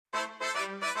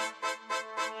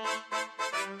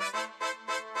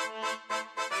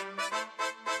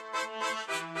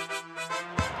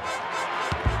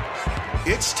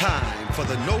It's time for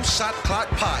the No Shot Clock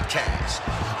Podcast.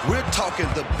 We're talking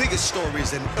the biggest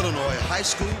stories in Illinois high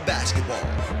school basketball.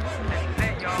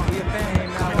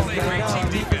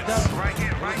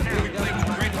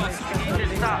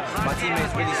 My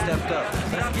teammates really stepped up.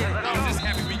 I'm just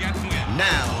happy we got to win.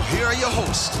 Now, here are your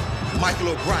hosts, Michael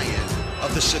O'Brien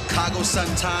of the Chicago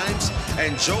Sun-Times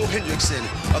and Joe Henricksen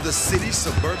of the City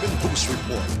Suburban Boost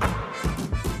Report.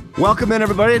 Welcome in,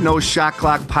 everybody. No Shot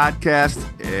Clock Podcast,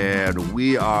 and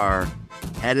we are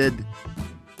headed.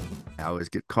 I always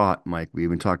get caught, Mike. We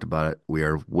even talked about it. We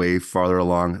are way further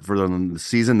in the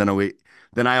season than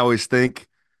I always think.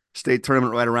 State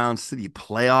tournament right around, city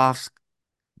playoffs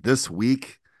this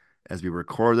week. As we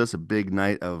record this, a big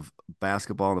night of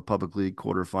basketball in the Public League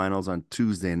quarterfinals on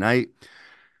Tuesday night.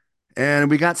 And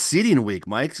we got seeding week,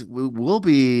 Mike. We'll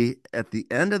be, at the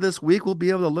end of this week, we'll be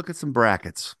able to look at some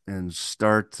brackets and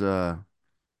start.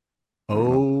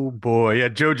 Oh, boy. Yeah,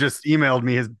 Joe just emailed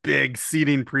me his big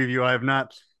seating preview. I have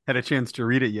not had a chance to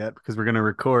read it yet because we're going to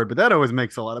record, but that always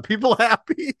makes a lot of people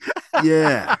happy.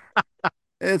 Yeah.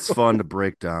 It's fun to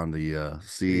break down the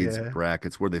seeds,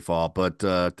 brackets, where they fall. But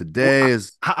today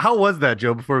is. How was that,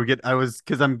 Joe, before we get.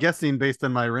 Because I'm guessing based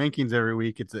on my rankings every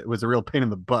week, it was a real pain in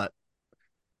the butt.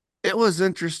 It was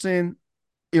interesting.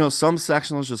 Some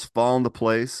sectionals just fall into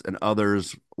place and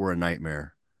others were a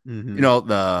nightmare.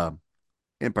 Mm-hmm.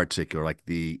 In particular, like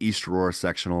the East Aurora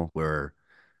sectional where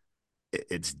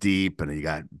it's deep and you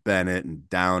got Bennett and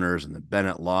Downers and then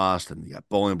Bennett lost and you got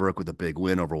Bolingbrook with a big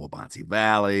win over Wabansie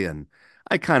Valley. And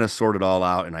I kind of sorted it all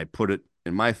out and I put it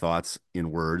in my thoughts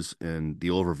in words in the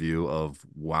overview of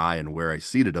why and where I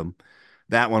seated them.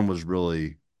 That one was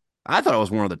really, I thought it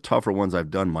was one of the tougher ones I've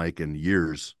done, Mike, in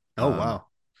years. Oh, wow.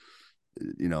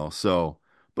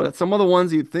 But some of the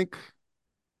ones you'd think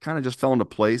kind of just fell into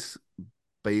place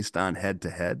based on head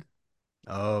to head.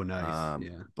 Oh, nice.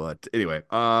 Yeah. But anyway,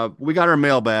 we got our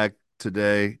mailbag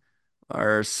today.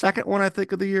 Our second one, I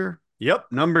think, of the year.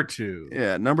 Yep. Number 2.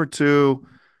 Yeah. Number 2.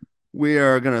 We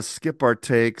are going to skip our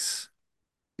takes,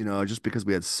 just because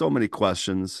we had so many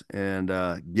questions and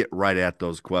get right at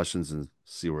those questions and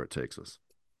see where it takes us.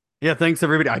 Yeah. Thanks,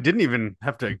 everybody. I didn't even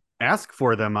have to ask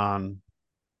for them on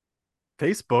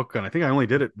Facebook, and I think I only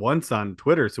did it once on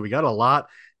Twitter, so we got a lot.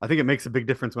 I think it makes a big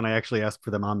difference when I actually ask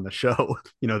for them on the show,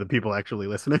 the people actually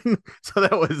listening. So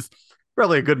that was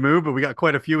probably a good move, but we got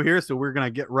quite a few here, so we're going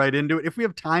to get right into it. If we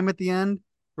have time at the end,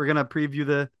 we're going to preview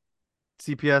the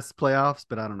CPS playoffs,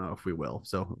 but I don't know if we will.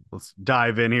 So let's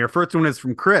dive in here. First one is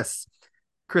from Chris.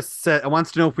 Chris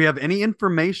wants to know if we have any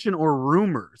information or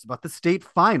rumors about the state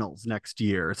finals next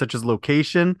year, such as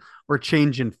location or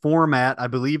change in format. I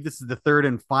believe this is the third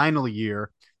and final year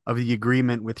of the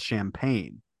agreement with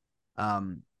Champaign.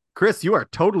 Chris, you are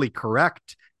totally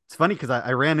correct. It's funny because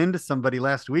I ran into somebody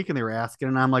last week and they were asking,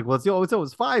 and I'm like, well, it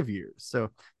was 5 years.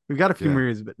 So we've got a few more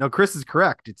years, but no, Chris is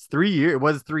correct. It's 3 years. It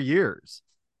was 3 years.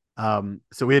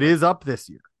 So it is up this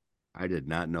year. I did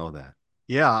not know that.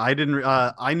 Yeah, I didn't.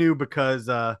 I knew because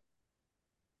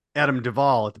Adam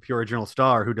Duvall at the Peoria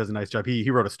Journal-Star, who does a nice job, he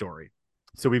wrote a story.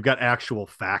 So we've got actual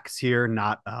facts here,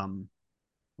 not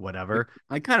whatever.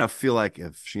 I kind of feel like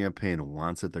if Champaign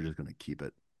wants it, they're just going to keep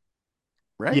it.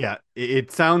 Right? Yeah,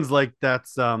 it sounds like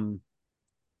that's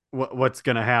what's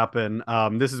going to happen.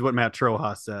 This is what Matt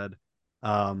Troja said.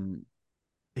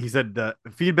 He said the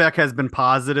feedback has been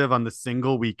positive on the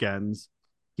single weekends.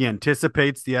 He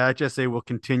anticipates the IHSA will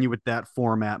continue with that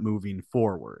format moving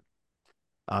forward.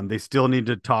 They still need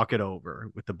to talk it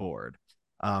over with the board.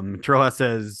 Troja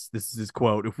says, this is his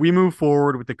quote, "If we move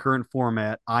forward with the current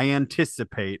format, I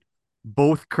anticipate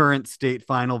both current state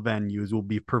final venues will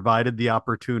be provided the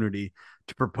opportunity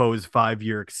to propose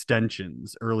 5-year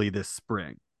extensions early this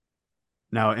spring.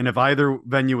 Now, and if either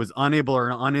venue is unable or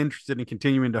uninterested in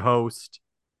continuing to host,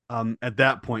 at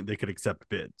that point, they could accept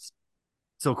bids."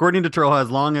 So according to Troja, as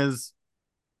long as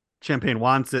Champaign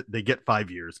wants it, they get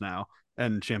 5 years now,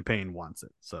 and Champaign wants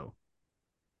it. So,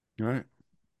 all right.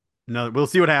 No, we'll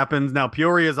see what happens. Now,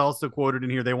 Peoria is also quoted in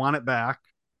here. They want it back.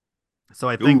 So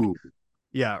I think,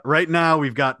 right now we're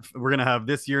going to have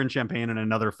this year in Champaign and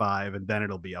another 5, and then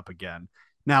it'll be up again.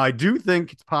 Now, I do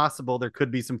think it's possible there could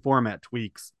be some format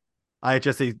tweaks.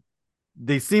 IHSA,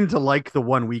 they seem to like the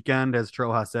one weekend, as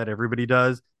Troja said, everybody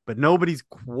does, but nobody's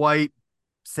quite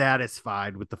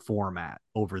satisfied with the format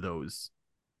over those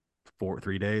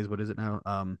 3 days. What is it now?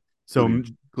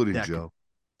 Including Joe.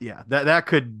 That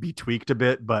could be tweaked a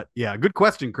bit, but yeah, good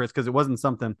question, Chris, because it wasn't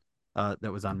something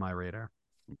that was on my radar.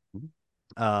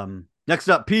 Next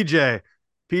up, PJ.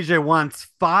 PJ wants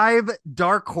 5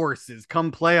 dark horses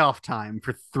come playoff time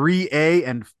for 3A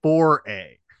and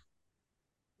 4A.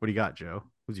 What do you got, Joe?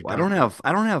 Who's your Well, dark?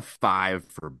 I don't have five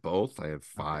for both. I have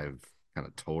Okay. five kind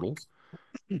of total.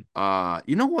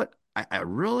 You know what? I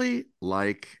really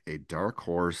like a dark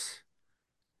horse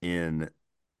in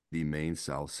the main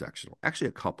South sectional. Actually,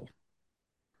 a couple.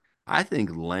 I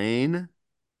think Lane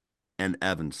and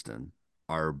Evanston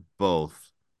are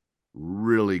both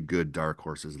really good dark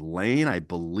horses. Lane, I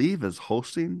believe, is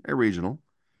hosting a regional.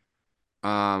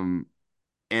 Um,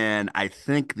 and I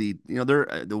think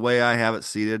they're the way I have it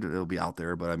seated, it'll be out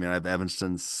there, but I mean I have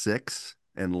Evanston six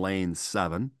and Lane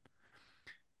seven.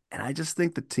 And I just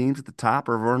think the teams at the top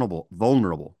are vulnerable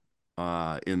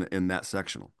in that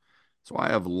sectional. So I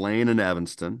have Lane and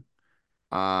Evanston.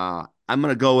 I'm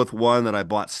gonna go with one that I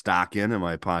bought stock in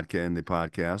my podcast in the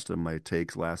podcast and my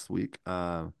takes last week.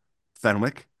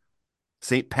 Fenwick.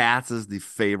 St. Pat's is the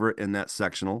favorite in that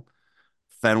sectional.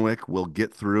 Fenwick will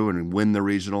get through and win the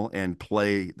regional and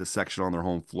play the section on their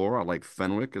home floor. I like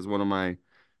Fenwick as one of my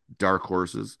dark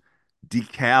horses.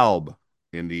 DeKalb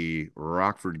in the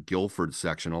Rockford Guilford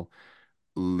sectional.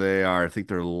 I think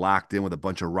they're locked in with a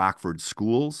bunch of Rockford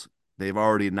schools. They've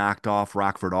already knocked off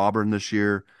Rockford Auburn this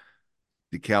year.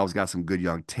 DeKalb's got some good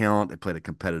young talent. They played a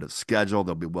competitive schedule.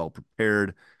 They'll be well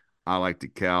prepared. I like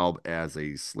DeKalb as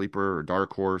a sleeper or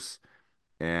dark horse.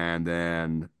 And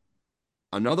then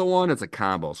another one is a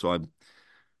combo. So I'm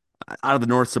out of the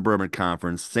North Suburban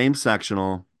Conference, same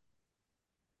sectional,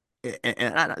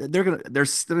 and they're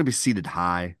gonna be seated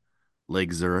high.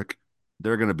 Lake Zurich,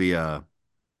 they're gonna be a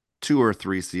 2 or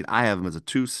 3 seed. I have them as a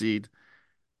 2 seed,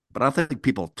 but I don't think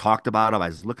people talked about them. I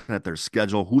was looking at their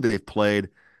schedule, who they've played.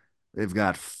 They've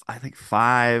got, I think,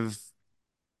 five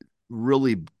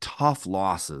really tough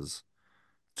losses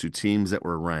to teams that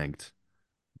were ranked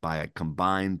by a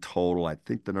combined total. I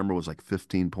think the number was like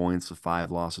 15 points. The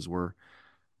five losses were.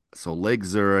 So Lake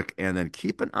Zurich, and then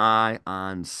keep an eye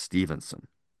on Stevenson.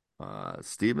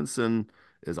 Stevenson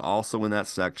is also in that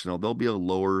sectional. They'll be a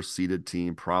lower seeded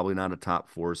team, probably not a top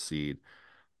four seed,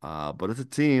 but it's a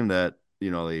team that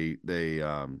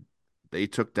they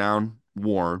took down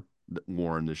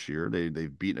Warren this year.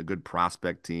 They've beaten a good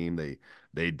prospect team.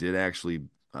 They did actually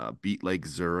beat Lake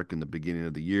Zurich in the beginning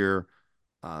of the year.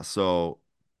 So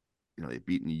they've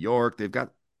beaten New York. They've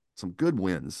got some good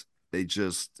wins. And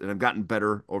have gotten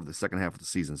better over the second half of the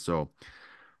season. So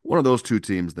one of those two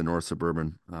teams, the North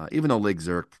Suburban, even though Lake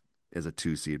Zurich is a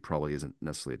 2 seed, probably isn't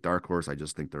necessarily a dark horse. I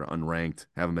just think they're unranked,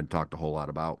 haven't been talked a whole lot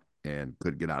about, and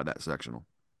could get out of that sectional.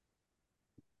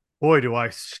 Boy, do I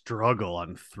struggle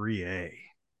on 3A,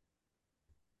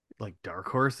 like dark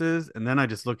horses, and then I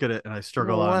just look at it and I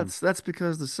struggle Well, on that's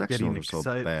because the getting sectionals are so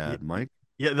excited. Yeah, bad, Mike.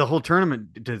 yeah, the whole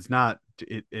tournament does not.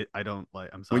 I don't like.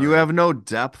 I'm When you sorry. have no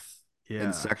depth in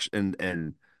Yeah, section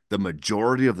and the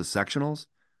majority of the sectionals,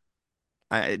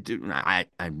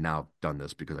 I've now done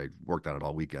this because I worked on it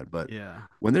all weekend. But yeah,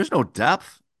 when there's no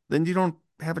depth, then you don't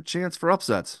have a chance for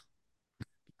upsets.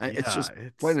 It's yeah. just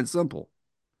plain and simple.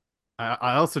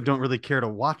 I also don't really care to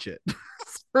watch it.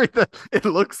 Sorry, it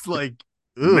looks like,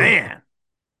 ugh. Man,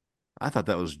 I thought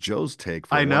that was Joe's take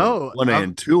for I know. 1A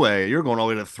and 2A. You're going all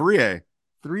the way to 3A.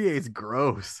 3A is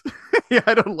gross. Yeah,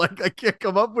 I can't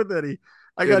come up with any.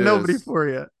 I It got nobody is. for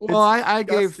you. Well,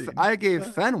 It's disgusting. I gave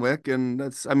Fenwick, and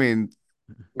that's, I mean,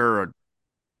 they're,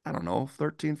 I don't know,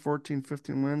 13, 14,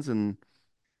 15 wins, and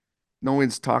no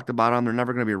one's talked about them. They're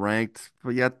never going to be ranked,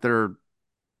 but yet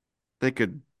they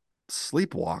could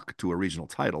sleepwalk to a regional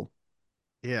title,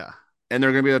 Yeah. and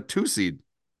they're going to be a 2 seed.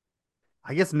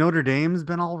 I guess Notre Dame's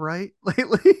been all right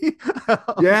lately.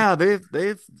 Yeah, they've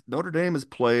Notre Dame has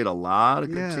played a lot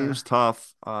of good Yeah. teams,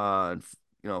 tough, and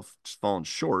just fallen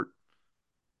short.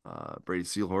 Brady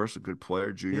Seelhorst, a good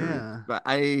player, junior. Yeah. But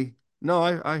I no,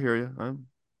 I hear you.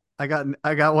 I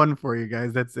got one for you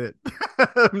guys. That's it.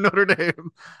 Notre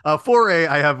Dame. 4A,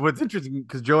 I have what's interesting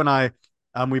because Joe and I,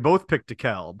 we both picked a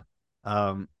Calb.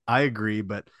 I agree,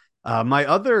 but my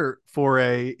other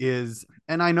 4A is,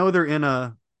 and I know they're in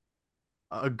a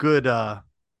good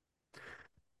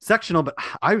sectional, but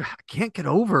I can't get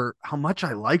over how much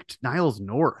I liked Niles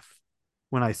North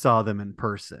when I saw them in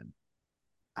person.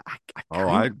 I Oh, kind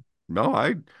I no,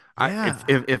 I yeah,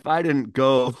 if I didn't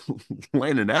go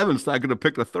Landon Evans, I could have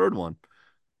picked a third one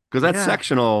because that's yeah,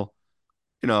 sectional.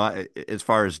 As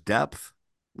far as depth,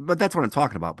 but that's what I'm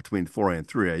talking about between 4A and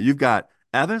 3A. You've got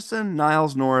Evanston,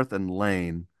 Niles North, and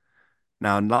Lane.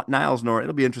 Now, not Niles North,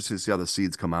 it'll be interesting to see how the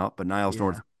seeds come out, but Niles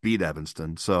North yeah, beat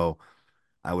Evanston. So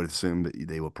I would assume that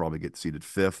they will probably get seeded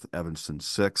fifth, Evanston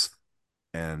sixth,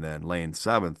 and then Lane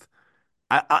seventh.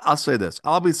 I'll say this.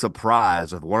 I'll be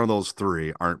surprised if one of those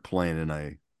three aren't playing in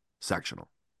a sectional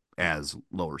as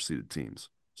lower seeded teams.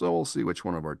 So we'll see which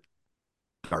one of our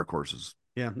dark horses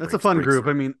Yeah, that's a Breaks fun breaks group.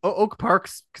 through. I mean, Oak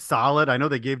Park's solid. I know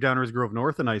they gave Downers Grove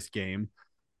North a nice game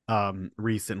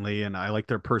recently, and I like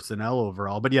their personnel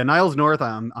overall. But yeah, Niles North,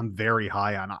 I'm very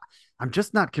high on. I'm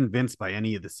just not convinced by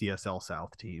any of the CSL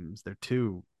South teams. They're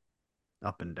too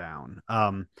up and down.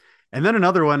 And then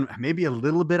another one, maybe a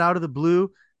little bit out of the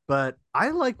blue, but I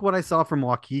like what I saw from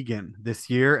Waukegan this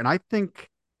year, and I think,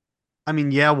 I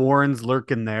mean, yeah, Warren's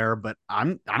lurking there, but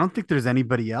I don't think there's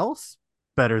anybody else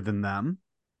better than them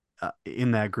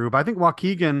in that group. I think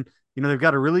Waukegan, they've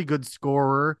got a really good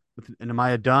scorer with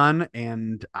Nehemiah Dunn,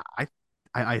 and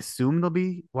I assume they'll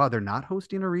be. Wow, they're not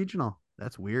hosting a regional.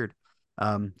 That's weird.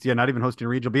 So yeah, not even hosting a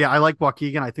regional. But yeah, I like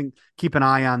Waukegan. I think keep an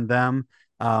eye on them.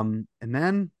 And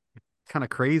then kind of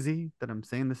crazy that I'm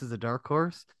saying this is a dark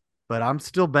horse, but I'm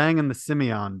still banging the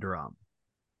Simeon drum.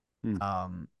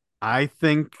 Hmm. I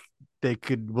think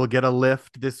will get a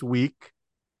lift this week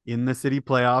in the city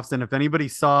playoffs. And if anybody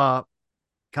saw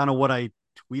kind of what I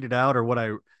tweeted out or what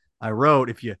I wrote,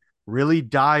 if you really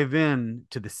dive in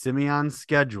to the Simeon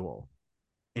schedule,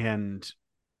 and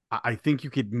I think you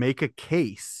could make a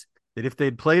case that if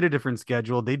they'd played a different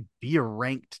schedule, they'd be a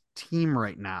ranked team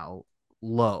right now,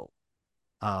 low.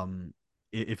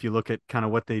 If you look at kind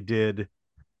of what they did, here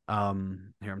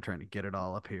I'm trying to get it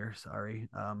all up here. Sorry.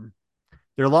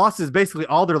 Their losses, basically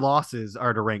all their losses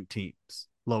are to ranked teams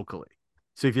locally.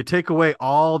 So if you take away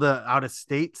all the out of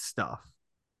state stuff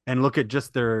and look at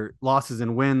just their losses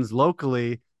and wins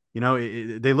locally,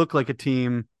 they look like a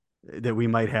team that we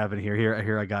might have in here.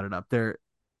 Here, I got it up there.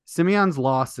 Simeon's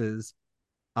losses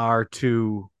are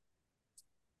to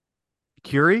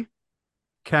Curie,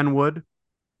 Kenwood,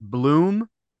 Bloom,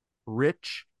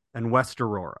 Rich, and West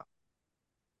Aurora.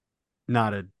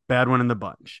 Not a bad one in the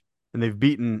bunch. And they've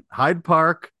beaten Hyde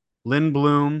Park, Lynn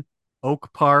Bloom,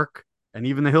 Oak Park, and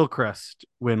even the Hillcrest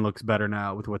win looks better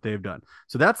now with what they've done.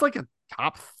 So that's like a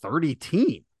top 30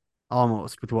 team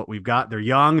almost with what we've got. They're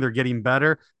young, they're getting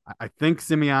better. I think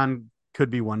Simeon could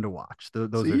be one to watch. Those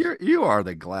So are you are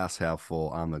the glass half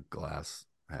full. I'm the glass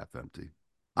half empty.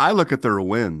 I look at their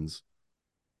wins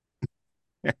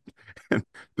and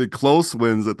the close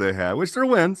wins that they had, which they're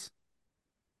wins,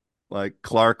 like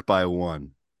Clark by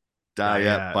 1, Diet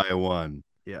yeah, by 1,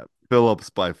 yeah. Phillips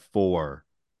by 4,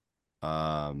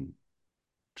 um,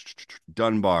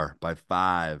 Dunbar by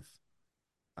 5,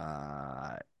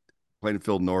 uh,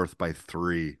 Plainfield North by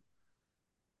 3,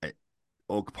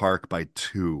 Oak Park by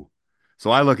 2.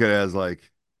 So I look at it as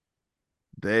like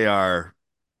they are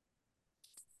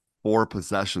 4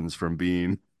 possessions from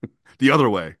being the other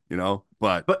way,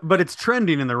 But But it's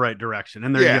trending in the right direction,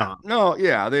 and they're yeah, young. no,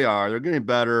 yeah, they are. They're getting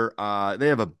better. They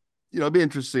have it'd be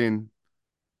interesting.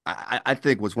 I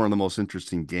think what's one of the most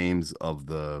interesting games of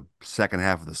the second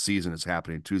half of the season is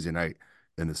happening Tuesday night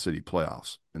in the city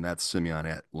playoffs, and that's Simeon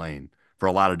at Lane for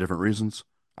a lot of different reasons.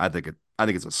 I think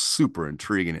it's a super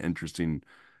intriguing, interesting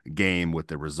game with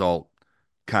the result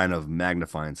kind of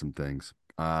magnifying some things.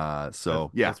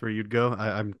 So yeah. That's where you'd go.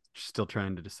 I'm still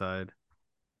trying to decide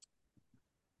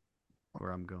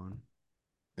where I'm going.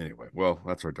 Anyway, well,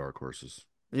 that's our dark horses.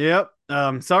 Yep.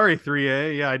 Sorry,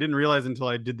 3A. Yeah, I didn't realize until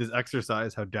I did this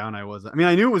exercise how down I was. I mean,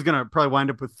 I knew it was gonna probably wind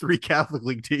up with 3 Catholic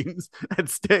League teams at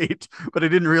state, but I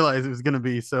didn't realize it was gonna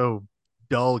be so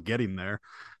dull getting there.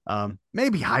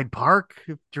 Maybe Hyde Park,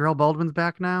 if Jarrell Baldwin's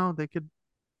back now, they could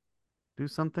do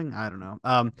something. I don't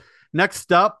know.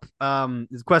 Next up,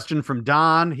 is a question from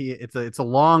Don. It's a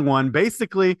long one.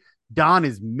 Basically, Don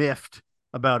is miffed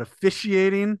about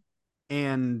officiating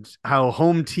and how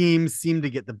home teams seem to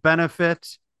get the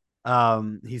benefit.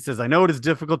 He says, I know it is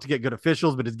difficult to get good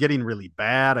officials, but it's getting really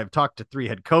bad. I've talked to 3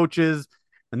 head coaches,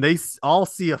 and they all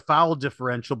see a foul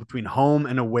differential between home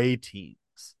and away teams.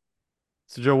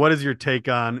 So, Joe, what is your take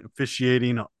on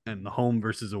officiating and the home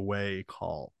versus away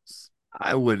calls?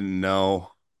 I wouldn't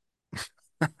know.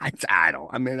 I don't.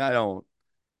 I mean, I don't.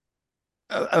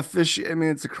 Officiate. I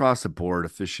mean, it's across the board.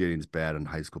 Officiating is bad in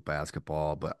high school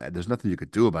basketball, but there's nothing you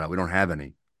could do about it. We don't have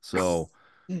any. So,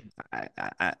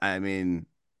 I mean,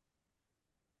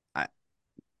 I,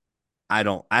 I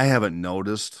don't. I haven't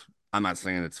noticed. I'm not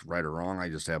saying it's right or wrong. I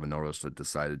just haven't noticed a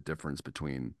decided difference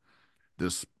between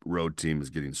this road team is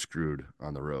getting screwed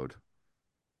on the road.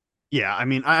 Yeah, I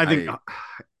mean, I think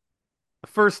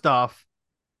first off,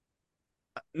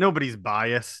 nobody's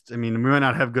biased. I mean, we might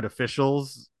not have good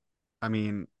officials. I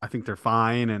mean, I think they're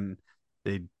fine and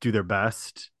they do their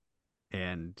best.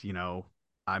 And,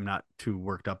 I'm not too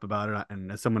worked up about it.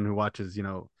 And as someone who watches,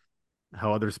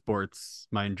 how other sports,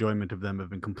 my enjoyment of them have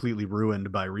been completely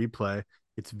ruined by replay.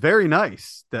 It's very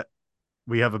nice that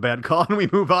we have a bad call and we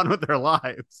move on with our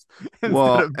lives instead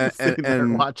Well, of just sitting there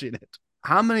and watching it.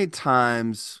 how many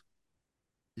times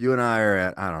You and I are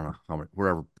at, I don't know, how many,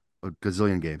 wherever, a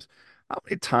gazillion games. How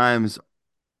many times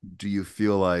do you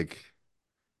feel like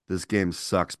this game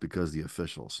sucks because the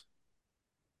officials?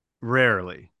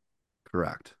 Rarely.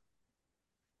 Correct.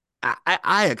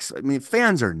 I mean,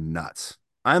 fans are nuts.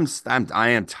 I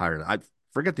am tired. I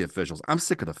forget the officials. I'm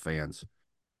sick of the fans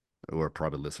who are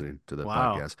probably listening to the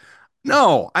Wow. podcast.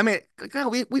 No, I mean,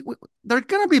 God, they're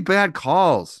gonna be bad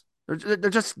calls. They're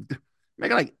just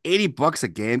making like $80 a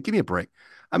game. Give me a break.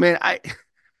 I mean,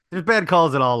 There's bad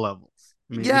calls at all levels.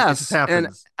 I mean, it just yes, and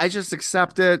happens. I just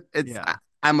accept it. Yeah.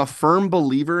 I'm a firm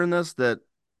believer in this that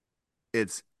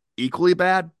it's equally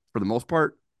bad for the most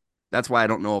part. That's why I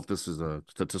don't know if this is a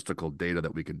statistical data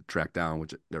that we can track down,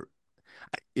 which they're,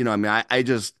 I mean, I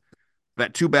just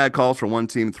got two bad calls for one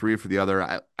team, three for the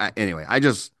other. Anyway,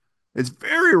 it's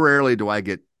very rarely do I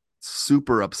get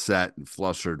super upset and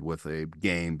flustered with a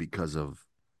game because of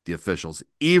the officials,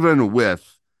 even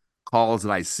with calls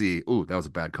that I see. Ooh, that was a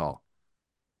bad call.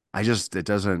 It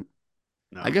doesn't,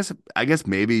 No. I guess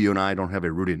maybe you and I don't have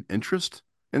a rooting interest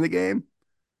in the game.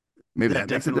 Maybe That that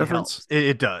makes a definitely difference. helps.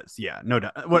 It does. Yeah, no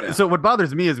doubt. Yeah. What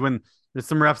bothers me is when there's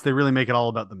some refs they really make it all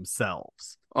about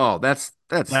themselves. Oh, That's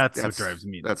what drives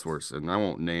me that's nuts. worse. And I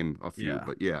won't name a few, Yeah.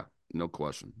 but yeah, no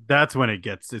question. That's when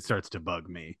it starts to bug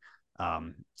me.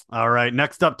 Um, all right,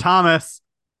 next up, Thomas.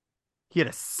 He had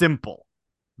a simple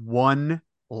one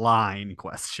line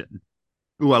question.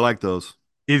 Ooh, I like those.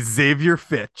 Is Xavier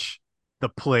Fitch the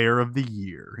player of the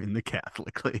year in the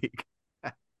Catholic League?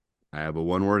 I have a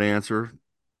one-word answer.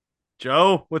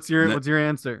 Joe, And that what's your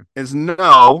answer? is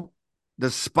no,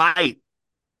 despite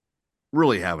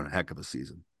really having a heck of a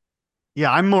season.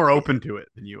 Yeah, I'm more open to it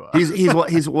than you are.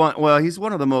 He's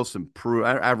one of the most improved.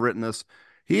 I've written this.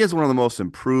 He is one of the most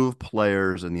improved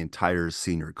players in the entire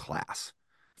senior class,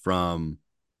 from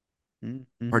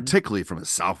Mm-hmm. particularly from his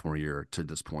sophomore year to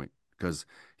this point, because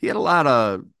he had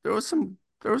there was some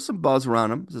buzz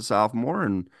around him as a sophomore,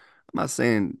 and I'm not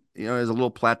saying there's a little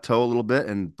plateau a little bit,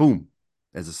 and boom,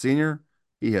 as a senior,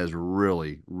 he has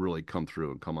really come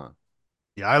through and come on.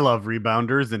 Yeah, I love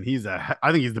rebounders, and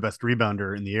I think he's the best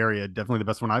rebounder in the area. Definitely the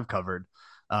best one I've covered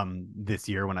this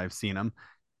year when I've seen him.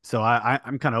 So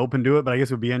I'm kind of open to it, but I guess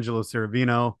it would be Angelo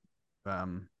Cervino.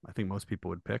 I think most people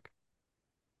would pick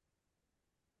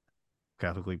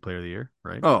Catholic League Player of the Year,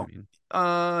 right? I Oh, mean,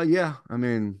 yeah. I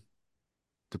mean,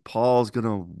 DePaul's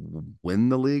gonna win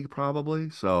the league probably.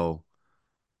 So,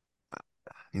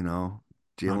 you know,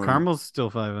 Mount Jalen. Carmel's still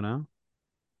 5-0.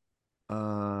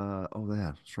 Oh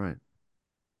yeah, that's right.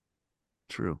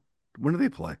 True. When do they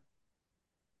play?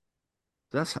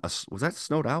 Was that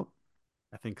snowed out?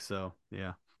 I think so.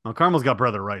 Yeah. Mount Carmel's got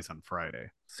Brother Rice on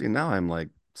Friday. See, now I'm like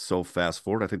so fast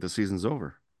forward. I think the season's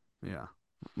over. Yeah.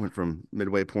 Went from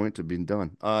midway point to being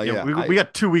done. Yeah, Yeah. we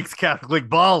got 2 weeks Catholic League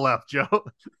ball left, Joe.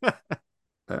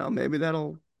 Well, maybe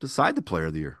that'll decide the player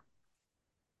of the year.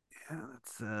 Yeah,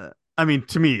 that's I mean,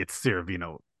 to me, it's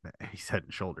Cervino. He's head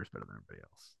and shoulders better than everybody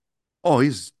else. Oh,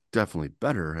 he's definitely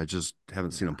better. I just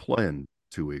haven't seen Yeah. him play in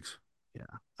 2 weeks.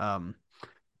 Yeah.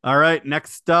 All right.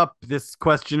 Next up, this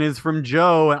question is from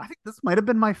Joe, and I think this might have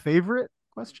been my favorite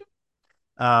question.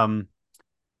 Um,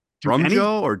 do From any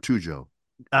Joe or to Joe?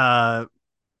 uh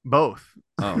both?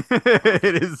 Oh,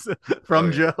 It is from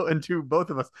okay. Joe and to both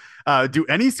of us. Do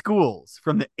any schools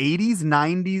from the 80s,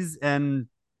 90s, and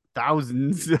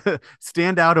thousands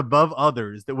stand out above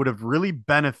others that would have really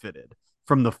benefited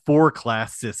from the 4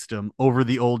 class system over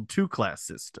the old 2 class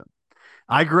system?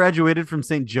 I graduated from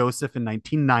St. Joseph in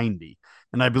 1990,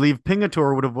 and I believe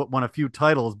Pingator would have won a few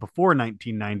titles before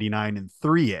 1999 in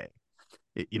 3A.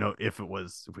 If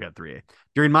we had 3A.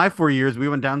 During my 4 years, we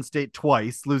went downstate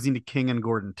twice, losing to King and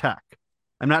Gordon Tech.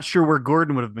 I'm not sure where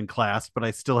Gordon would have been classed, but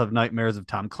I still have nightmares of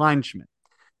Tom Kleinschmidt.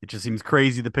 It just seems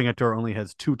crazy the Pingator only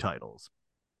has 2 titles.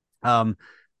 Um,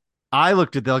 I'll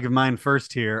give mine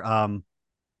first here.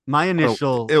 My Oh,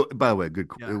 initial, by the way, it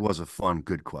yeah, was a fun,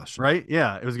 good question. right?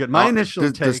 Yeah, it was good. My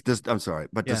initial take, I'm sorry,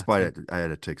 but yeah, despite it, I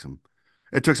had to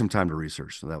it took some time to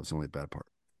research, so that was the only bad part.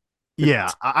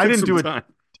 yeah, I Took didn't some do time.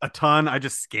 a ton. I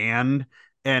just scanned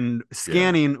and Yeah.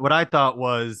 scanning what I thought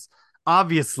was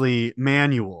obviously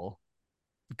manual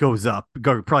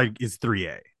probably is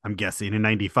 3A. I'm guessing in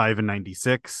 95 and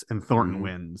 96, and Thornton Hmm.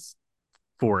 wins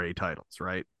 4A titles,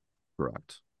 right?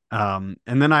 Correct. And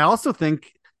then I also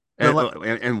think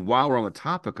the And while we're on the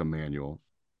topic of manual,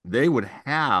 they would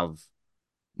have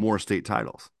more state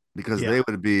titles because yeah, they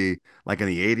would be like in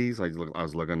the 80s. I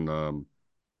was looking,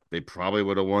 they probably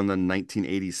would have won the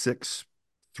 1986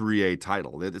 3A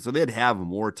title. So they'd have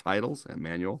more titles at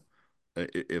manual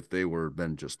if they were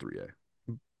been just 3A.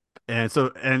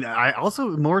 and I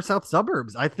also more South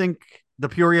suburbs. I think the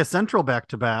Peoria Central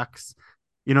back-to-backs,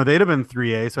 they'd have been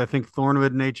 3A. So I think Thornwood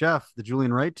and HF, the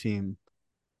Julian Wright team,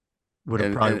 would have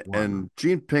And probably and won. and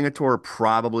Gene Pingator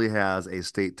probably has a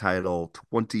state title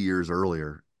 20 years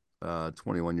earlier,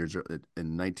 21 years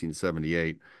in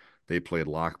 1978. They played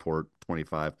Lockport,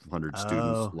 2,500 students.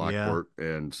 Oh, yeah. Lockport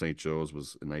and St. Joe's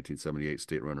was in 1978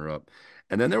 state runner-up.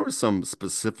 And then there were some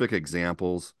specific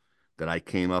examples that I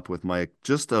came up with, Mike,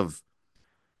 just of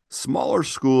smaller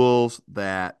schools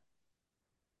that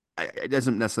it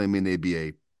doesn't necessarily mean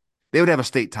they would have a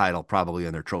state title probably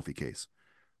in their trophy case.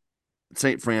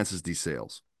 St. Francis de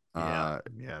Sales. Yeah.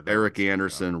 Yeah. That Eric was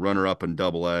Anderson, runner up in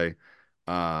Double A.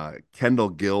 Kendall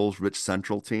Gill's Rich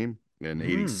Central team in Hmm.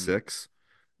 '86.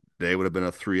 They would have been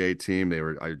a 3A team.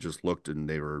 I just looked and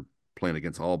they were playing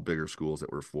against all bigger schools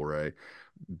that were 4A.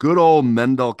 Good old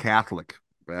Mendel Catholic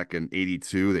back in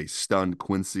 '82. They stunned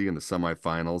Quincy in the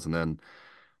semifinals and then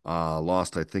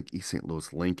lost, I think, East St.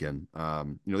 Louis Lincoln.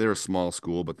 They were a small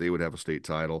school, but they would have a state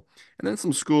title. And then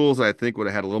some schools I think would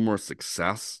have had a little more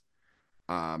success.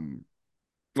 Um,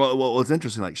 well, it's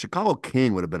interesting. Like Chicago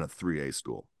King would have been a 3A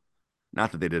school.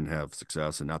 Not that they didn't have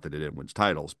success and not that they didn't win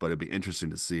titles, but it'd be interesting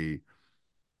to see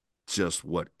just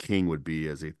what King would be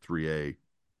as a 3A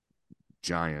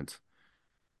giant.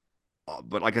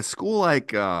 But like a school like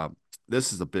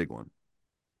this is a big one.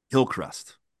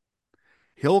 Hillcrest.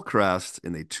 Hillcrest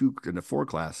in the 4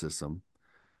 class system,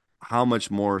 how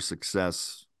much more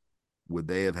success would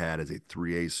they have had as a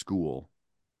 3A school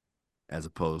as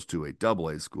opposed to a double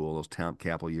A school, those Town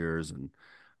Capital years and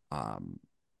um,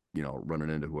 running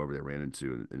into whoever they ran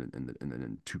into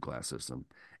in 2 class system.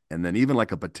 And then even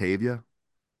like a Batavia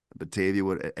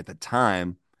would at the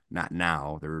time, not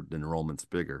now, their enrollment's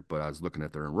bigger, but I was looking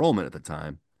at their enrollment at the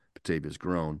time. Batavia's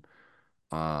grown.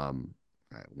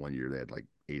 One year they had like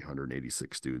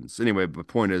 886 students. Anyway, the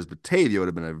point is Batavia would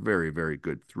have been a very, very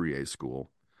good 3A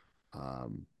school,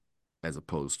 um, as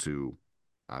opposed to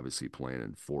obviously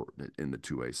playing in the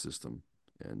 2A system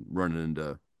and running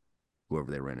into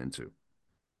whoever they ran into.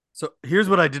 So here's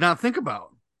what I did not think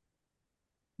about.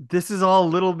 This is all a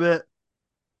little bit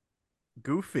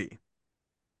goofy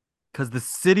because the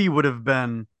city would have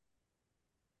been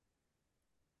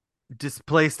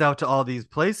displaced out to all these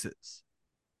places.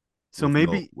 So with no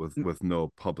maybe, with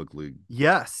no public league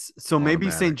yes. So maybe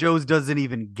St. automatic. Joe's doesn't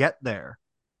even get there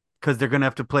because they're going to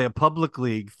have to play a public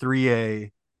league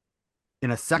 3A in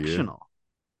a Yeah, sectional.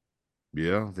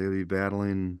 yeah, they'll be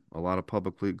battling a lot of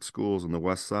public league schools on the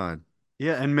west side.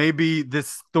 Yeah. And maybe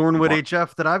this Thornwood What?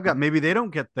 HF that I've got, maybe they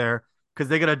don't get there because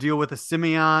they got to deal with a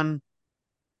Simeon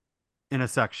in a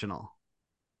sectional.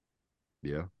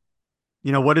 Yeah,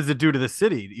 What does it do to the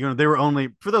city? They were only,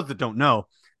 for those that don't know,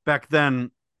 back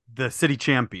then, the city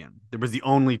champion, there was the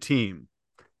only team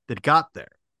that got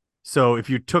there. So if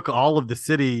you took all of the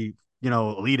city,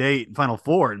 Elite Eight and Final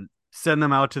Four and send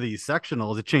them out to these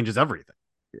sectionals, it changes everything.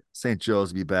 St.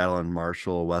 Joe's be battling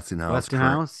Marshall, Westinghouse,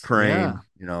 Westinghouse, yeah.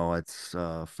 Crane. It's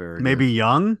Farragut. Maybe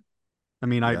Young. I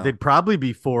mean, Yeah, they'd probably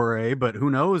be 4A, but who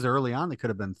knows? Early on, they could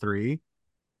have been 3.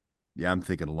 yeah. I'm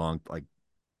thinking along like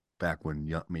back when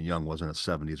Young wasn't a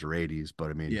 '70s or '80s,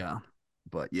 but Yeah.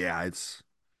 but yeah,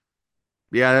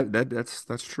 yeah,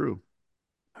 that's true.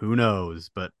 Who knows?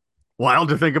 But wild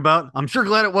to think about. I'm sure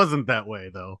glad it wasn't that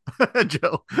way, though,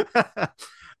 Joe. uh,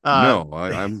 No,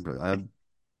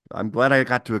 I'm glad I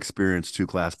got to experience 2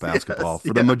 class basketball yes,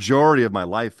 for the yeah, majority of my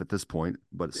life at this point,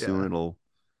 but soon yeah. it'll.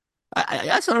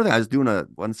 That's another thing I was doing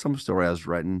on some story I was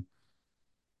writing.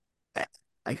 I,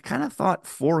 I kind of thought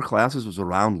 4 classes was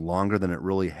around longer than it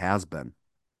really has been.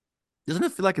 Doesn't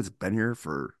it feel like it's been here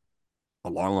for a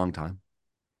long, long time?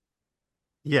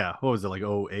 Yeah. What was it, like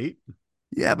 08?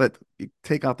 Yeah, but you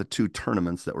take out the 2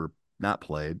 tournaments that were not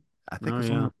played. I think Oh,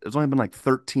 yeah. there's only been like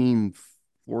 13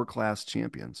 4 class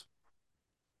champions.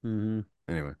 Hmm.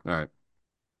 Anyway, all right.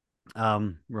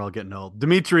 We're all getting old.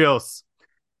 Demetrios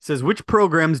says, which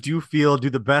programs do you feel do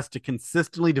the best at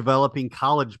consistently developing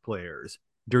college players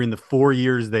during the 4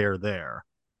 years they are there?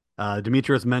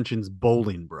 Demetrios mentions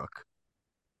Bolingbrook,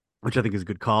 which I think is a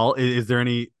good call. Is there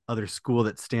any other school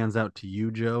that stands out to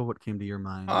you, Joe? What came to your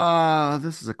mind?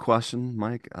 This is a question,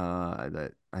 Mike,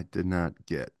 that I did not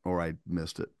get or I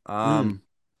missed it. Mm.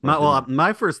 But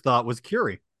My first thought was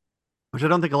Curie, which I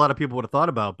don't think a lot of people would have thought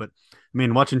about. But I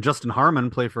mean, watching Justin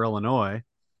Harmon play for Illinois,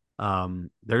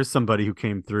 there's somebody who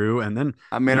came through, and then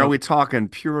are we talking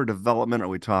pure development? Or are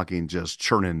we talking just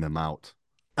churning them out?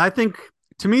 I think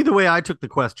to me the way I took the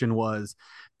question was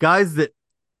guys that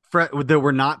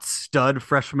were not stud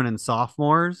freshmen and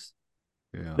sophomores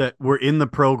Yeah. that were in the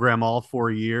program all 4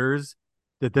 years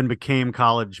that then became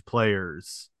college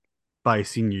players by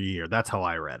senior year. That's how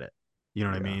I read it. You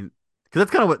know what I Yeah. mean? because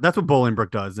that's what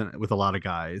Bolingbrook does with a lot of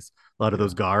guys, a lot of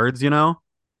those Yeah. guards, you know.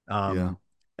 Yeah.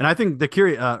 And I think the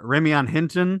Ramion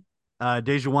Hinton,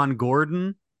 Dejuan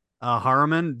Gordon,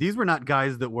 Harmon, these were not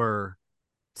guys that were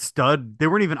stud. They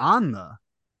weren't even on the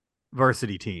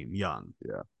varsity team young.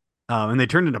 Yeah. And they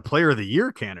turned into player of the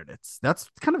year candidates. That's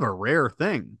kind of a rare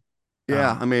thing.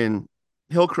 Yeah. I mean,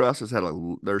 Hillcrest has had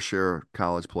their share of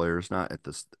college players, not at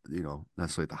this,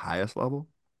 necessarily at the highest level.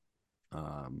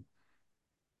 Um,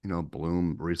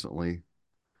 Bloom recently.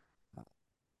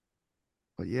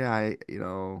 But yeah, It's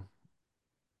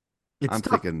I'm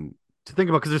tough thinking, to think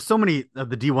about because there's so many of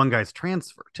the D1 guys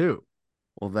transfer too.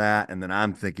 well, that, and then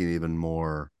I'm thinking even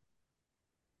more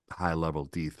high level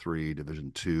D3,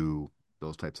 Division two,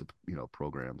 those types of,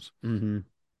 programs. Mm-hmm.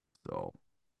 So,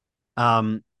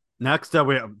 Um, Next up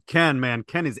we have Ken. Man,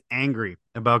 Ken is angry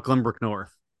about Glenbrook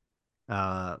North.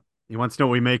 He wants to know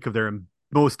what we make of their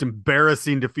most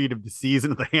embarrassing defeat of the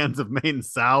season at the hands of Maine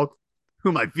South,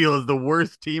 whom I feel is the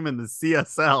worst team in the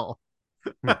CSL.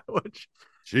 Which,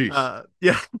 jeez.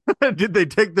 yeah, did they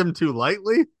take them too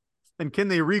lightly? And can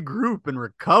they regroup and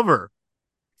recover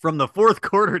from the fourth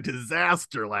quarter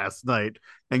disaster last night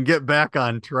and get back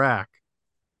on track?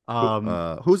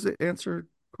 Who's the answer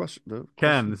question? The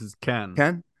Ken, question? this is Ken.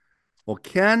 Ken? Well,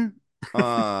 Ken,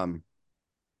 Glenbrook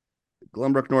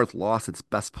North lost its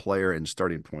best player and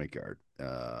starting point guard,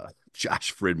 Josh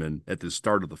Friedman, at the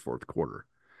start of the fourth quarter.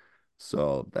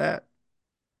 So that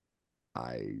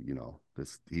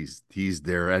he's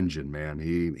their engine, man.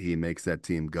 He makes that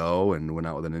team go, and went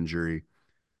out with an injury.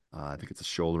 I think it's a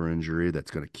shoulder injury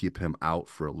that's going to keep him out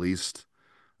for at least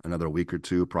another week or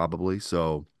two, probably.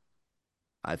 So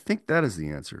I think that is the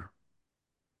answer.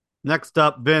 Next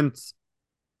up, Vince.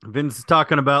 Vince is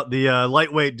talking about the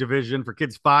lightweight division for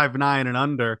kids 5'9" and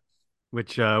under,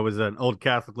 which was an old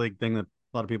Catholic League thing that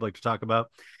a lot of people like to talk about.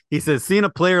 He says, seeing a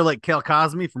player like Cal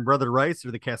Cosme from Brother Rice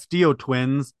or the Castillo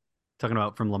twins, talking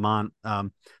about from Lamont,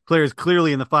 players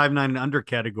clearly in the 5'9" and under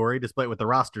category, despite what the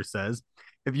roster says.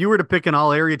 If you were to pick an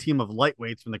all area team of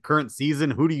lightweights from the current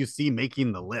season, who do you see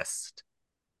making the list?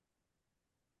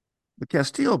 The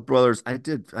Castillo brothers, I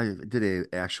did a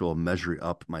actual measure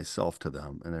up myself to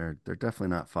them, and they're definitely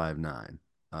not 5'9".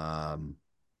 Um,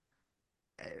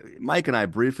 Mike and I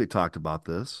briefly talked about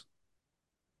this,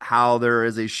 how there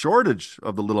is a shortage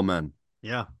of the little men.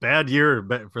 Yeah, bad year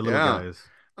for little Yeah. guys.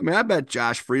 I mean, I bet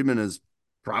Josh Friedman is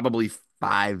probably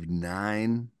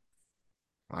 5'9",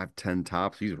 5'10"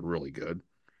 tops. He's really good.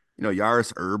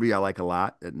 Yaris Irby, I like a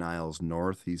lot at Niles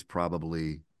North. He's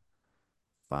probably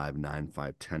 5'9",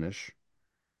 5'10" ish.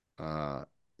 Uh,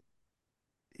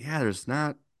 yeah, there's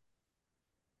not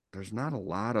a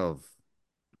lot of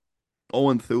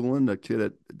Owen Thulin, the kid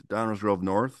at Downers Grove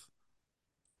North.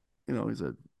 He's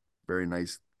a very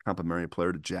nice complimentary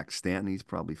player to Jack Stanton. He's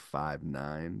probably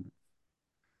 5'9".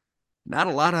 Not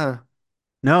a lot of,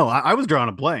 No, I was drawing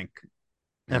a blank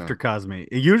yeah. after Cosme.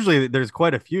 Usually there's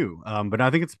quite a few, but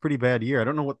I think it's a pretty bad year. I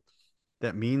don't know what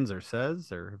that means or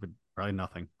says, or if it, probably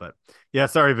nothing. But yeah,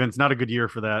 sorry, Vince, not a good year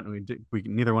for that. We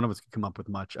neither one of us could come up with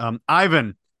much.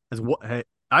 Ivan hey,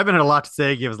 Ivan had a lot to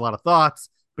say. He has a lot of thoughts,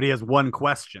 but he has one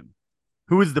question: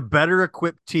 who is the better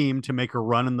equipped team to make a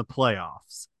run in the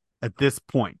playoffs at this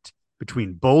point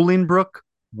between Bolingbrook,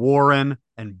 Warren,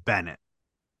 and Bennett?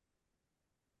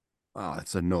 Oh,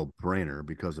 it's a no-brainer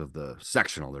because of the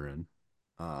sectional they're in.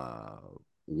 Uh,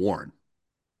 Warren.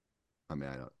 I mean,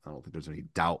 I don't think there's any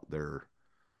doubt they're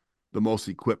the most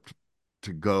equipped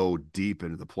to go deep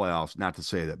into the playoffs. Not to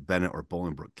say that Bennett or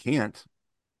Bolingbrook can't,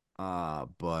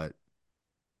 but I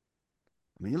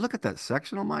mean, you look at that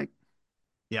sectional, Mike.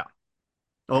 Yeah.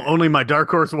 Oh, only my dark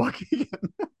horse walking.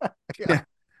 Yeah. Yeah.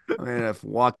 I mean, if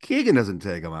Waukegan doesn't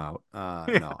take them out,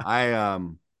 Yeah.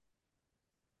 no,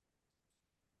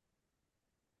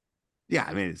 yeah,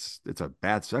 I mean, it's a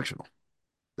bad sectional.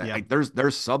 Yeah. Like, there's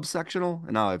subsectional,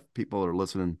 and now if people are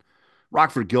listening,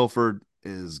 Rockford Guilford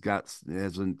has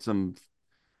some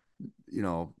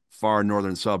far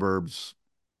northern suburbs,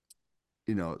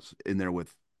 in there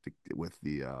with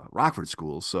the Rockford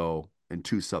schools, so in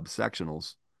two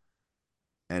subsectionals,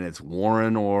 and it's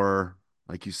Warren or,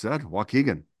 like you said,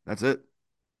 Waukegan. That's it.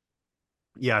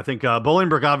 Yeah, I think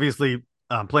Bolingbrook obviously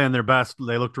playing their best.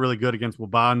 They looked really good against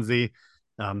Wabanzi.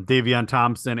 Davion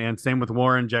Thompson, and same with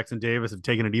Warren. Jackson Davis have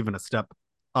taken it even a step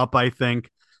up, I think.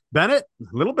 Bennett,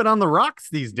 a little bit on the rocks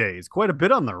these days, quite a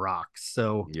bit on the rocks.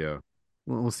 So Yeah.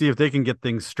 we'll see if they can get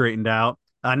things straightened out.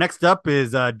 Next up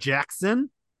is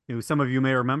Jackson, who some of you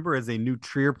may remember as a new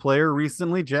Trier player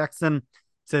recently. Jackson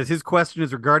says his question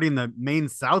is regarding the Maine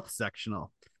South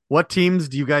sectional. What teams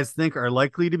do you guys think are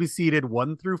likely to be seeded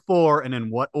 1 through 4, and in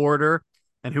what order?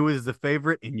 and who is the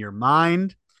favorite in your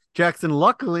mind? Jackson,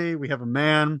 luckily, we have a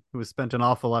man who has spent an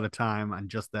awful lot of time on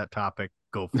just that topic.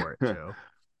 Go for it, Joe.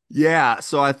 Yeah,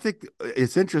 so I think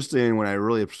it's interesting when I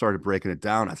really started breaking it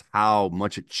down as how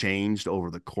much it changed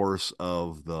over the course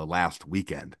of the last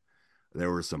weekend. There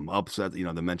were some upsets, they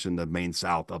mentioned the Maine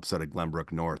South upset at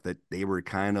Glenbrook North that they were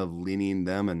kind of leaning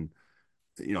them. And,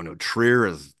 New Trier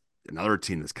is another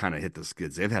team that's kind of hit the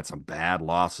skids. They've had some bad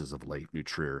losses of late, New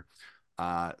Trier.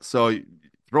 So you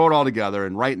throw it all together.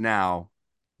 And right now,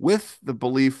 with the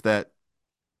belief that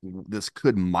this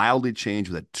could mildly change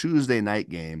with a Tuesday night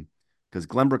game, because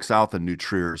Glenbrook South and New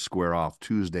Trier square off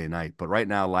Tuesday night. But right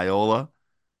now, Loyola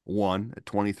won at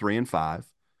 23-5.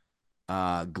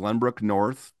 Glenbrook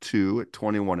North 2 at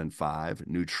 21-5.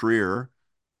 New Trier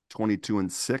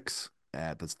 22-6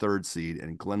 at the third seed,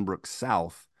 and Glenbrook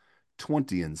South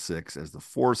 20-6 as the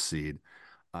fourth seed.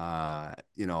 But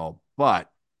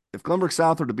if Glenbrook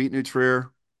South were to beat New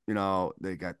Trier,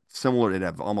 they got similar, they'd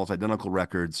have almost identical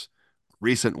records.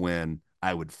 Recent win,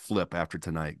 I would flip after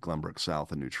tonight. Glenbrook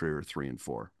South and New Trier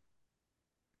 3-4.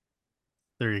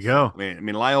 There you So go. I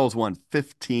mean, Lyle's won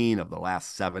 15 of the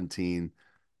last 17.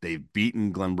 They've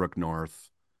beaten Glenbrook North.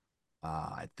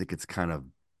 I think it's kind of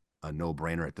a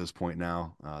no-brainer at this point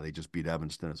now. They just beat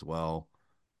Evanston as well.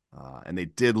 And they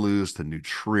did lose to New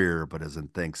Trier, but as in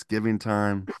Thanksgiving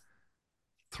time,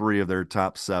 3 of their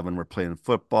top 7 were playing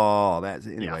football.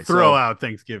 Anyway. Throw So out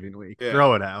Thanksgiving week. yeah.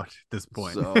 Throw it out at this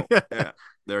point. So yeah,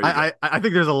 there you go. I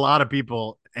think there's a lot of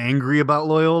people angry about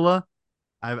Loyola.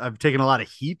 I've taken a lot of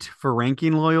heat for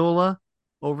ranking Loyola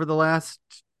over the last.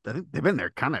 I think they've been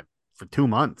there kind of for 2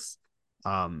 months,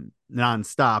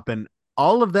 nonstop, and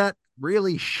all of that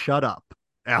really shut up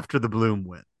after the Bloom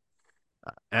win.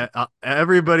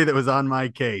 Everybody that was on my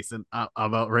case and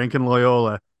about ranking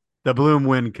Loyola, the Bloom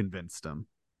win convinced them.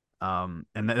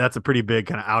 And that's a pretty big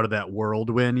kind of out of that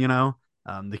world win,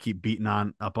 they keep beating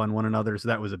up on one another. So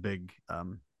that was a big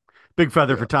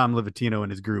feather for Tom Livatino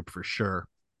and his group for sure.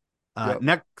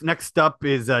 Next up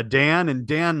is Dan, and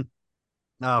Dan,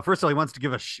 first of all, he wants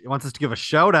us to give a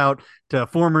shout out to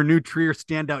former New Trier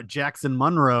standout Jackson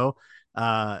Monroe.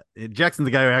 Jackson's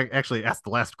the guy who actually asked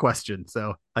the last question.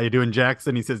 So how you doing,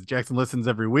 Jackson? He says Jackson listens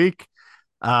every week.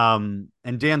 And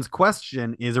Dan's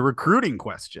question is a recruiting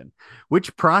question.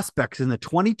 Which prospects in the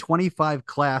 2025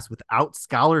 class without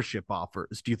scholarship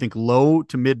offers do you think low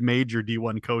to mid-major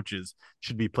D1 coaches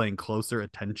should be paying closer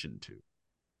attention to?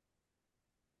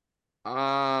 You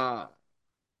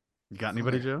got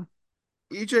anybody, Joe?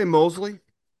 EJ Mosley,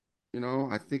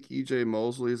 I think EJ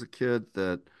Mosley is a kid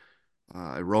that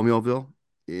at Romeoville,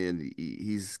 and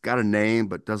he's got a name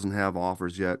but doesn't have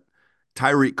offers yet.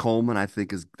 Tyreek Coleman, I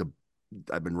think,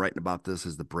 I've been writing about this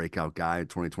as the breakout guy in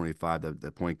 2025,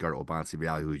 the point guard at Waubonsie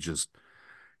Valley,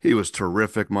 he was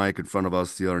terrific, Mike, in front of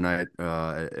us the other night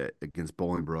against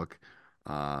Bolingbrook.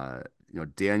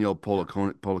 Daniel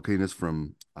Polakinas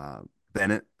from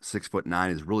Bennett, 6'9",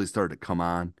 has really started to come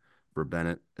on for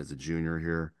Bennett as a junior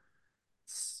here.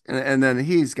 And then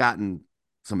he's gotten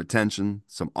some attention,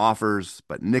 some offers,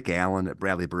 but Nick Allen at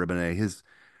Bradley Bourbonnais,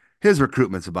 his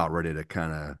recruitment's about ready to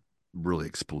kind of really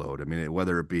explode. I mean,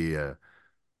 whether it be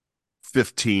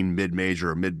 15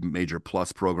 mid-major or mid-major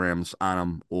plus programs on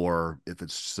them, or if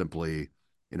it's simply,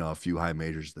 a few high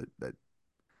majors that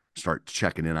start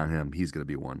checking in on him, he's going to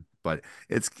be one. But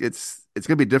it's going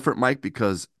to be different, Mike,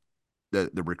 because the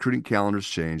recruiting calendar's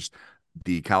changed.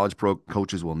 The college pro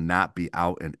coaches will not be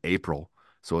out in April,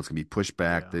 so it's going to be pushed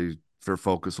back. Yeah. Their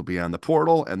focus will be on the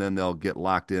portal, and then they'll get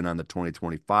locked in on the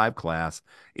 2025 class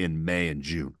in May and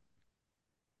June.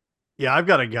 Yeah, I've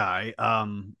got a guy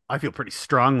I feel pretty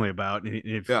strongly about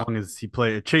as long as he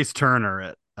played Chase Turner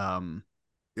at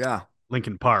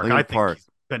Lincoln Park. I think he's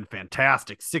been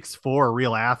fantastic. 6'4",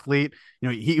 real athlete.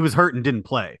 He was hurt and didn't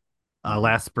play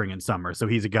last spring and summer. So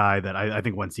he's a guy that I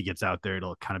think once he gets out there,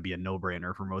 it'll kind of be a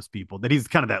no-brainer for most people that he's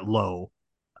kind of that low.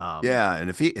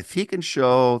 And if he can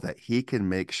show that he can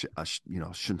make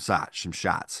some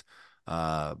shots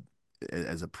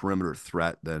as a perimeter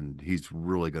threat, then he's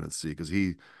really going to see, because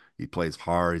he plays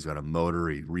hard. He's got a motor.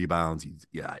 He rebounds.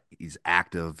 He's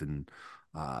active, and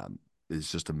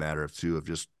it's just a matter of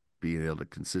just being able to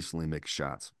consistently make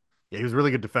shots. Yeah, he was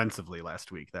really good defensively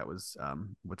last week. That was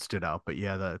what stood out. But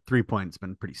yeah, the 3-point's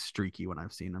been pretty streaky when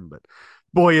I've seen him. But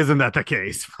boy, isn't that the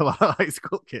case for a lot of high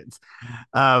school kids.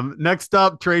 Next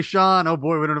up, Trayshawn. Oh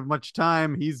boy, we don't have much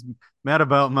time. He's mad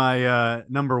about my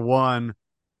number one.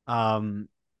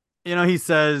 He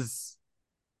says,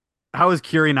 how is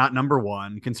Curie not number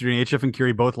one, considering HF and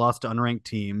Curie both lost to unranked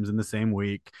teams in the same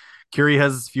week? Curie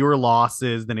has fewer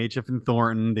losses than HF and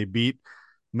Thornton. They beat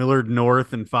Millard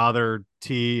North and Father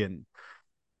T. And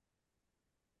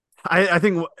I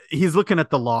think he's looking at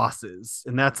the losses,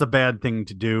 and that's a bad thing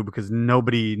to do because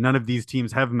none of these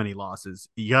teams have many losses.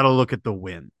 You got to look at the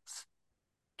wins.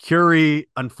 Curie,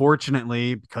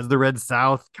 unfortunately, because the Red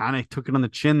South kind of took it on the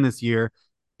chin this year,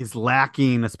 is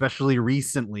lacking, especially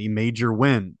recently, major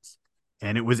wins.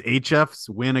 And it was HF's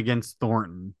win against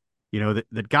Thornton,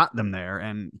 that got them there.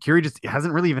 And Curie just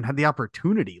hasn't really even had the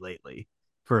opportunity lately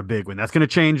for a big win. That's going to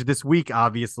change this week,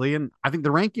 obviously. And I think the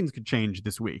rankings could change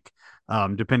this week,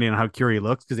 depending on how Curie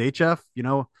looks, because HF,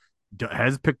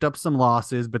 has picked up some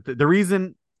losses. But the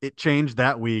reason it changed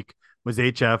that week was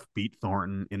HF beat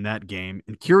Thornton in that game,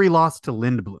 and Curie lost to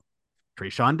Lindblom.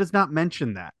 Trayshawn does not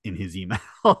mention that in his email.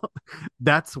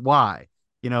 That's why.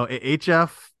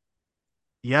 HF,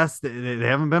 yes, they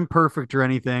haven't been perfect or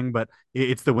anything, but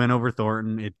it's the win over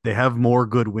Thornton. They have more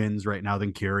good wins right now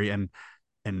than Curie. And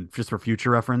just for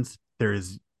future reference, there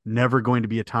is never going to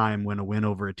be a time when a win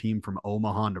over a team from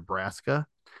Omaha, Nebraska,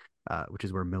 which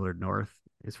is where Millard North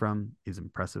is from, is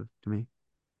impressive to me.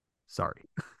 Sorry.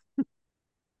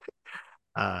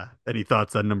 Any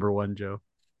thoughts on number one, Joe?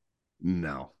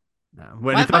 No.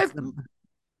 Any thoughts?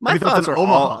 My thoughts are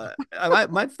Omaha?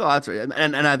 My thoughts are,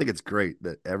 and I think it's great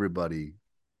that everybody.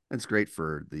 It's great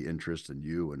for the interest in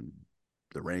you and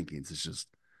the rankings. It's just,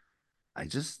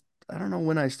 I don't know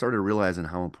when I started realizing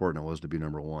how important it was to be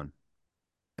number one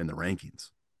in the rankings.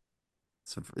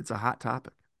 It's a hot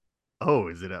topic. Oh,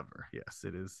 is it ever? Yes,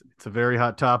 it is. It's a very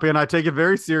hot topic, and I take it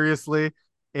very seriously.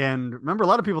 And remember, a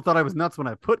lot of people thought I was nuts when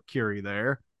I put Curie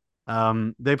there.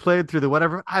 They played through the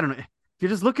whatever. I don't know. If you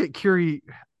just look at Curie.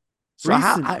 So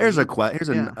here's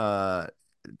a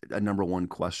number one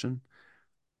question,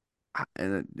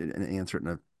 and answer it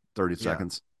in 30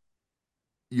 seconds.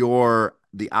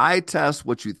 The eye test,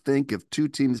 what you think if two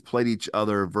teams played each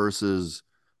other versus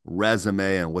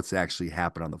resume and what's actually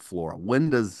happened on the floor. When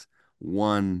does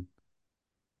one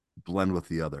blend with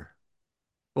the other?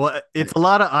 Well, it's a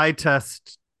lot of eye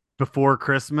test before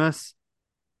Christmas.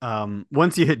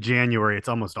 Once you hit January, it's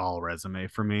almost all resume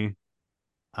for me.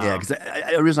 Yeah, because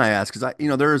the reason I ask is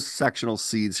there's sectional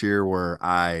seeds here where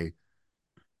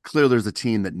clearly there's a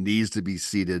team that needs to be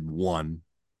seeded 1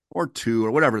 or 2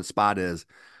 or whatever the spot is,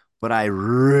 but I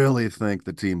really think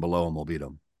the team below them will beat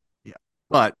them. Yeah,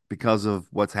 but because of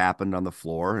what's happened on the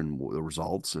floor and the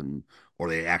results, or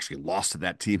they actually lost to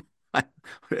that team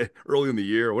early in the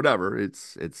year or whatever,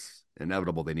 it's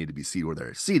inevitable they need to be seeded where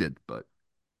they're seated. But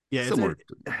yeah,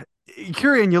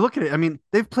 Curie, and you look at it. I mean,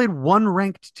 they've played one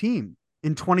ranked team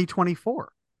in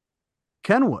 2024,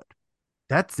 Kenwood.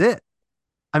 That's it.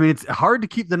 I mean, it's hard to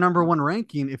keep the number one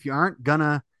ranking if you aren't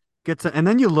gonna get to. And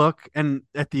then you look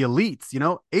at the elites.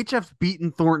 HF's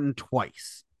beaten Thornton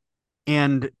twice,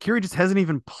 and Curie just hasn't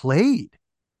even played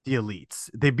the elites.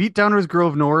 They beat Downers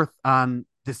Grove North on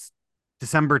this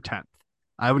December 10th.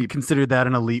 I would consider that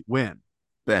an elite win.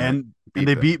 And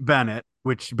they beat Bennett,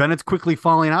 which Bennett's quickly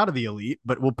falling out of the elite,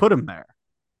 but we'll put him there.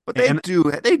 But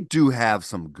they do have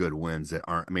some good wins that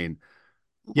aren't. I mean,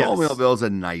 Romeoville's a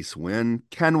nice win.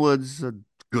 Kenwood's a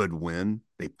good win.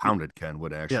 They pounded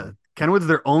Kenwood, actually. Yeah, Kenwood's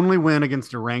their only win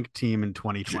against a ranked team in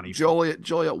 2020.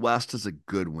 Joliet West is a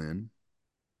good win.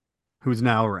 Who's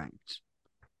now ranked.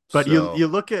 But you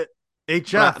look at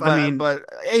HF. But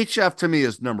HF to me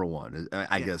is number one.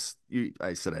 I guess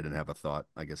I said I didn't have a thought.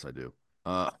 I guess I do.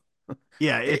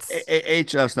 Yeah, it's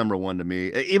HF's number one to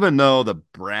me. Even though the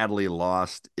Bradley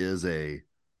lost that's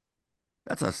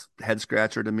a head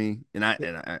scratcher to me. And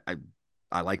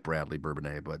I like Bradley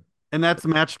Bourbonnais, and that's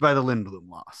matched by the Lindblom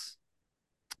loss.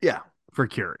 Yeah, for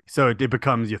Curie. So it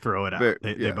becomes you throw it out.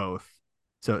 They both.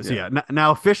 So yeah.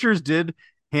 Now Fishers did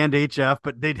hand HF,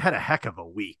 but they'd had a heck of a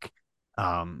week.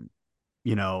 And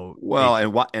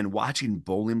watching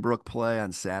Bolingbrook play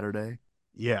on Saturday.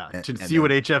 Yeah, to see what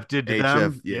HF did to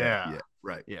them. Yeah,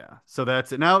 right. Yeah, so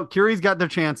that's it. Now Curie's got their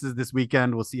chances this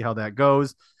weekend. We'll see how that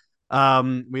goes. We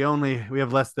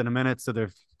have less than a minute, so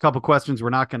there's a couple questions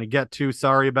we're not going to get to.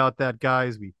 Sorry about that,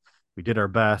 guys. We did our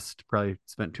best. Probably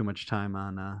spent too much time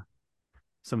on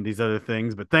some of these other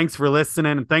things, but thanks for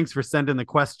listening and thanks for sending the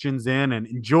questions in. And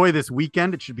enjoy this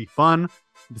weekend. It should be fun.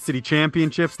 The city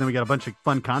championships. Then we got a bunch of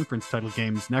fun conference title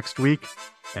games next week,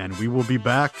 and we will be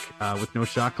back with No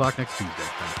Shot Clock next Tuesday.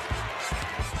 Thanks.